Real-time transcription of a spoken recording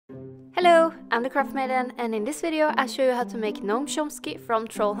Hello, I'm the Craft Maiden, and in this video I'll show you how to make Gnome Chompsky from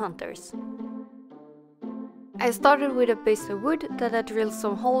Trollhunters. I started with a piece of wood that I drilled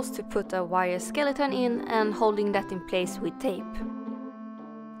some holes to put a wire skeleton in and holding that in place with tape.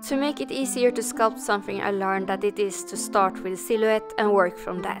 To make it easier to sculpt something, I learned that it is to start with a silhouette and work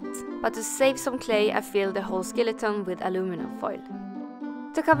from that. But to save some clay, I filled the whole skeleton with aluminum foil.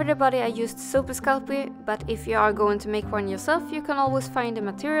 To cover the body I used super Sculpey, but if you are going to make one yourself, you can always find the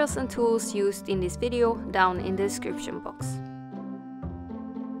materials and tools used in this video down in the description box.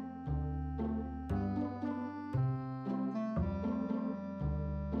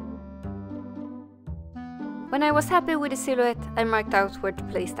 When I was happy with the silhouette, I marked out where to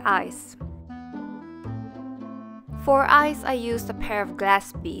place the eyes. For eyes I used a pair of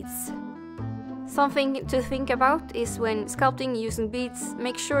glass beads. Something to think about is when sculpting using beads,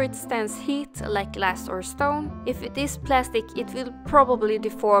 make sure it stands heat like glass or stone. If it is plastic, it will probably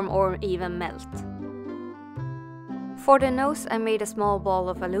deform or even melt. For the nose I made a small ball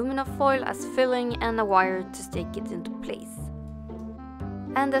of aluminum foil as filling and a wire to stick it into place.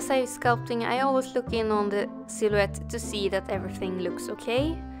 And as I'm sculpting, I always look in on the silhouette to see that everything looks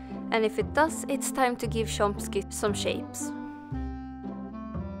okay. And if it does, it's time to give Chompsky some shapes.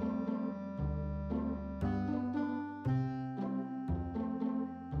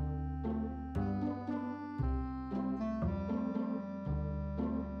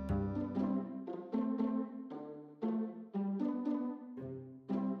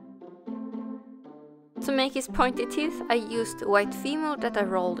 To make his pointy teeth, I used white Fimo that I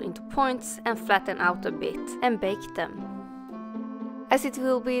rolled into points and flattened out a bit and baked them. As it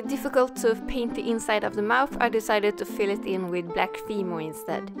will be difficult to paint the inside of the mouth, I decided to fill it in with black Fimo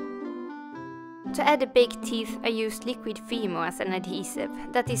instead. To add the baked teeth, I used liquid Fimo as an adhesive.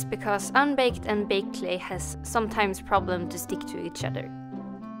 That is because unbaked and baked clay has sometimes problem to stick to each other.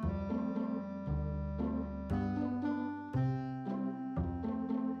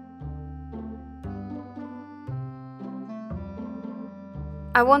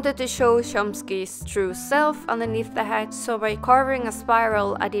 I wanted to show Chompsky's true self underneath the hat, so by carving a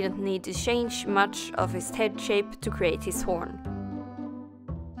spiral I didn't need to change much of his head shape to create his horn.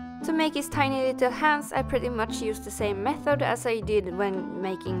 To make his tiny little hands I pretty much used the same method as I did when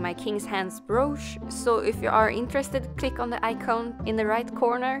making my king's hands brooch, so if you are interested, click on the icon in the right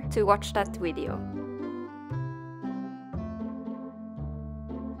corner to watch that video.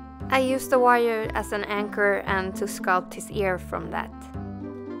 I used the wire as an anchor and to sculpt his ear from that.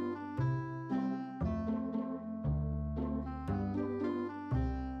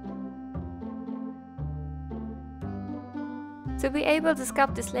 To be able to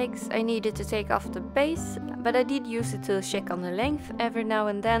sculpt his legs, I needed to take off the base, but I did use it to check on the length every now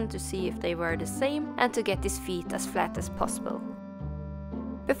and then to see if they were the same and to get his feet as flat as possible.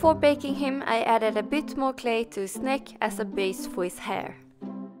 Before baking him, I added a bit more clay to his neck as a base for his hair.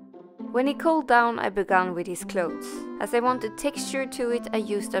 When he cooled down, I began with his clothes. As I wanted texture to it, I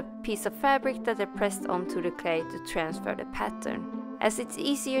used a piece of fabric that I pressed onto the clay to transfer the pattern. As it's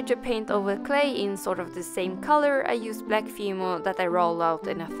easier to paint over clay in sort of the same color, I used black Fimo that I rolled out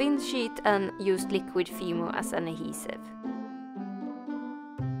in a thin sheet and used liquid Fimo as an adhesive.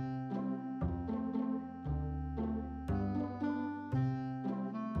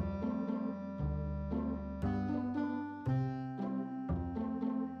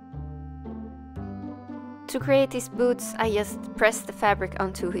 To create his boots, I just pressed the fabric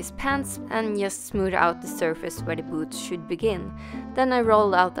onto his pants and just smoothed out the surface where the boots should begin. Then I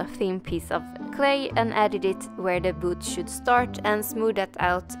rolled out a thin piece of clay and added it where the boots should start and smoothed that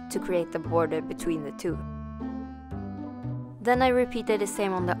out to create a border between the two. Then I repeated the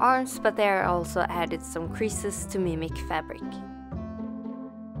same on the arms, but there I also added some creases to mimic fabric.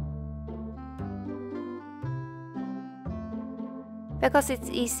 Because it's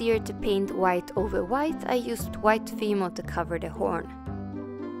easier to paint white over white, I used white Fimo to cover the horn.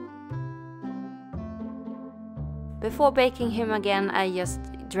 Before baking him again, I just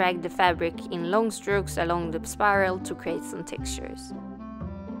dragged the fabric in long strokes along the spiral to create some textures.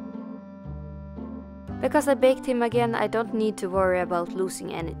 Because I baked him again, I don't need to worry about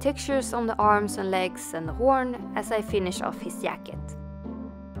losing any textures on the arms and legs and the horn as I finish off his jacket.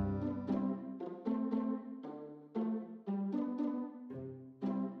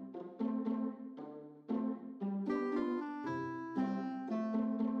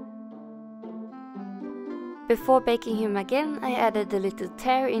 Before baking him again, I added a little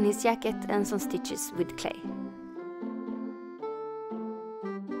tear in his jacket and some stitches with clay.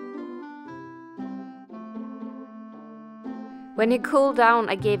 When he cooled down,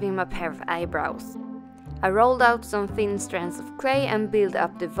 I gave him a pair of eyebrows. I rolled out some thin strands of clay and built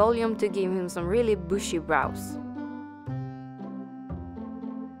up the volume to give him some really bushy brows.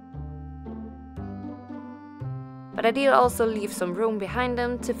 But I did also leave some room behind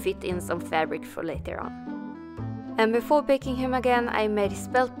them to fit in some fabric for later on. And before baking him again, I made his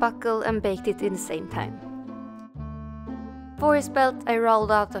belt buckle and baked it in the same time. For his belt, I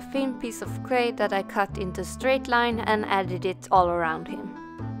rolled out a thin piece of clay that I cut into a straight line and added it all around him.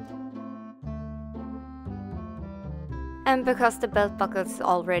 And because the belt buckle is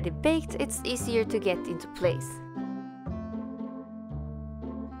already baked, it's easier to get into place.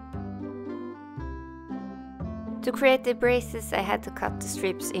 To create the braces, I had to cut the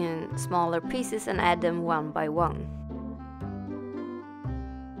strips in smaller pieces and add them one by one.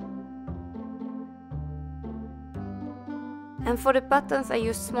 And for the buttons, I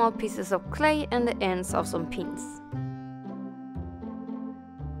used small pieces of clay and the ends of some pins.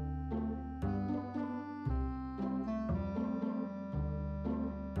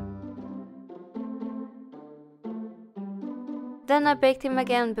 Then I baked him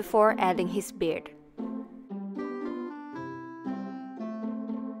again before adding his beard.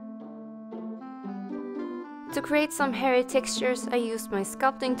 To create some hairy textures, I used my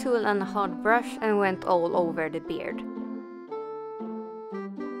sculpting tool and a hard brush and went all over the beard.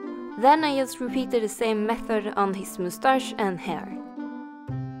 Then I just repeated the same method on his moustache and hair.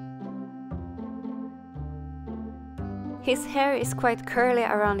 His hair is quite curly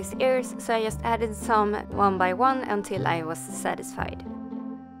around his ears, so I just added some one by one until I was satisfied.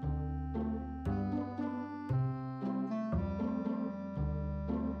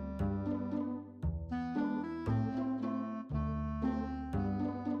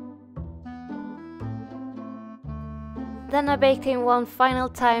 Then I baked him one final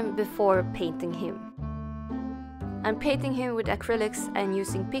time before painting him. I'm painting him with acrylics and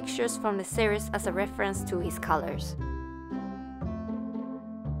using pictures from the series as a reference to his colors.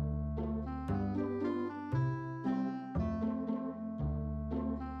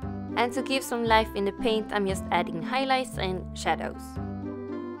 And to give some life in the paint, I'm just adding highlights and shadows.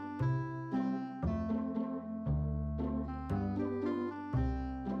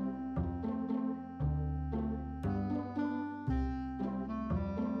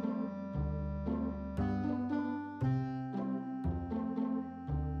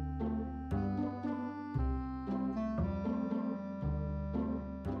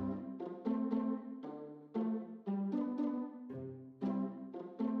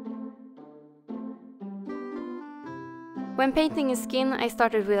 When painting his skin, I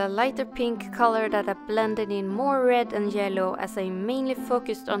started with a lighter pink color that I blended in more red and yellow, as I mainly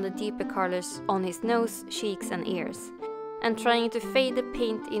focused on the deeper colors on his nose, cheeks and ears. And trying to fade the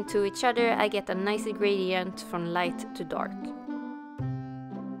paint into each other, I get a nice gradient from light to dark.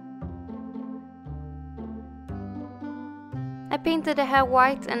 I painted the hair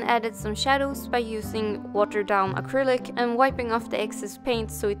white and added some shadows by using watered down acrylic and wiping off the excess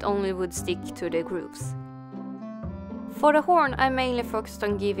paint so it only would stick to the grooves. For the horn, I mainly focused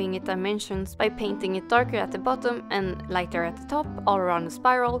on giving it dimensions by painting it darker at the bottom and lighter at the top, all around the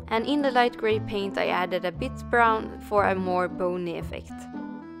spiral, and in the light grey paint I added a bit brown for a more bony effect.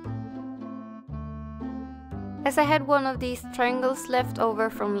 As I had one of these triangles left over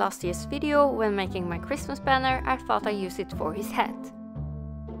from last year's video when making my Christmas banner, I thought I'd use it for his hat.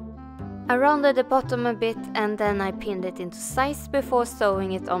 I rounded the bottom a bit and then I pinned it into size before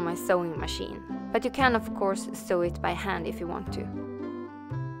sewing it on my sewing machine. But you can of course sew it by hand if you want to.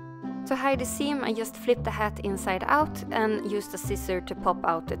 To hide the seam, I just flipped the hat inside out and used a scissor to pop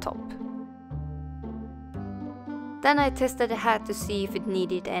out the top. Then I tested the hat to see if it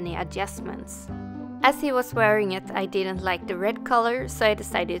needed any adjustments. As he was wearing it, I didn't like the red color, so I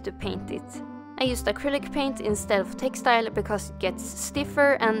decided to paint it. I used acrylic paint instead of textile because it gets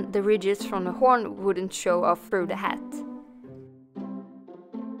stiffer and the ridges from the horn wouldn't show off through the hat.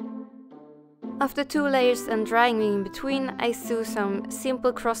 After 2 layers and drying in between, I sewed some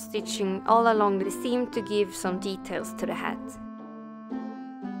simple cross-stitching all along the seam to give some details to the hat.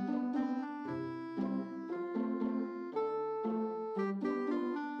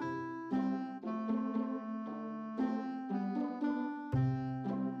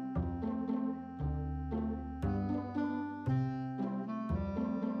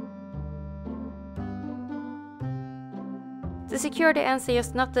 To secure the ends, I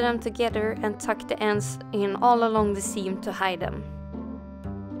just knotted them together and tucked the ends in all along the seam to hide them.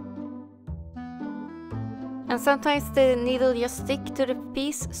 And sometimes the needle just sticks to the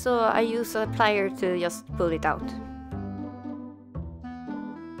piece, so I use a plier to just pull it out.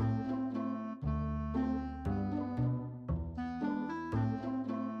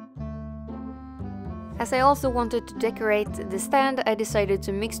 As I also wanted to decorate the stand, I decided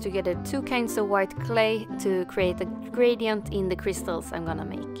to mix together 2 kinds of white clay to create a gradient in the crystals I'm gonna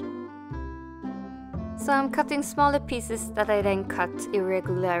make. So I'm cutting smaller pieces that I then cut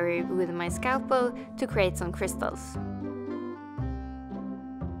irregularly with my scalpel to create some crystals.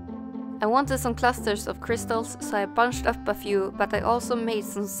 I wanted some clusters of crystals, so I bunched up a few, but I also made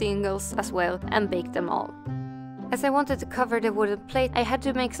some singles as well and baked them all. As I wanted to cover the wooden plate, I had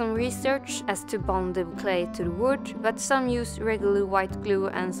to make some research as to bond the clay to the wood, but some used regular white glue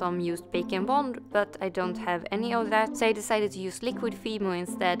and some used bacon bond, but I don't have any of that, so I decided to use liquid Fimo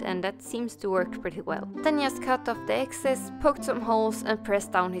instead, and that seems to work pretty well. Then just cut off the excess, poked some holes and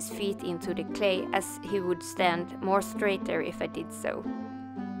pressed down his feet into the clay as he would stand more straighter if I did so.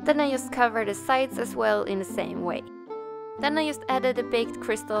 Then I just covered the sides as well in the same way. Then I just added the baked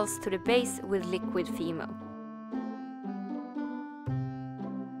crystals to the base with liquid Fimo.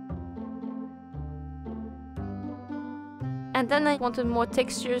 And then I wanted more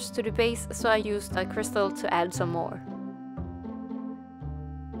textures to the base, so I used a crystal to add some more.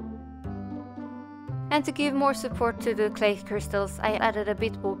 And to give more support to the clay crystals, I added a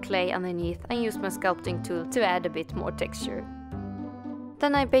bit more clay underneath and used my sculpting tool to add a bit more texture.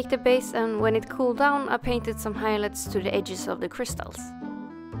 Then I baked the base, and when it cooled down, I painted some highlights to the edges of the crystals.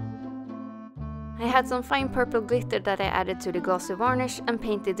 I had some fine purple glitter that I added to the glossy varnish and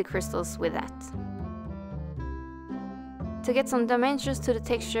painted the crystals with that. To get some dimensions to the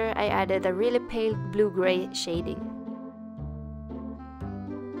texture, I added a really pale blue-gray shading.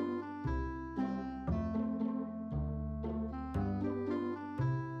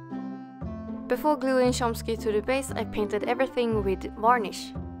 Before gluing Chompsky to the base, I painted everything with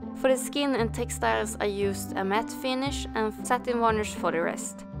varnish. For the skin and textiles, I used a matte finish and satin varnish for the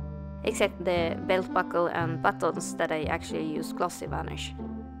rest, except the belt buckle and buttons that I actually used glossy varnish.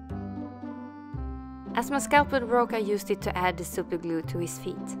 As my scalpel broke, I used it to add the super glue to his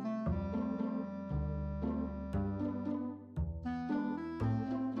feet.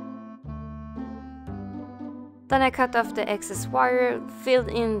 Then I cut off the excess wire, filled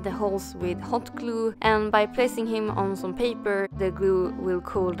in the holes with hot glue, and by placing him on some paper, the glue will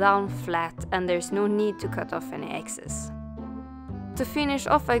cool down flat and there's no need to cut off any excess. To finish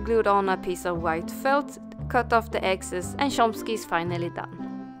off, I glued on a piece of white felt, cut off the excess, and Chompsky is finally done.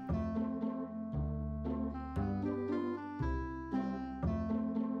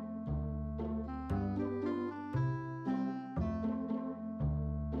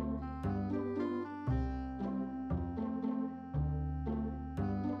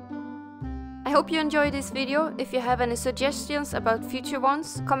 I hope you enjoyed this video. If you have any suggestions about future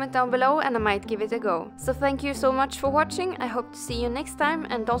ones, comment down below and I might give it a go. So thank you so much for watching, I hope to see you next time,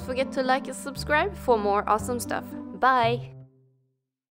 and don't forget to like and subscribe for more awesome stuff. Bye!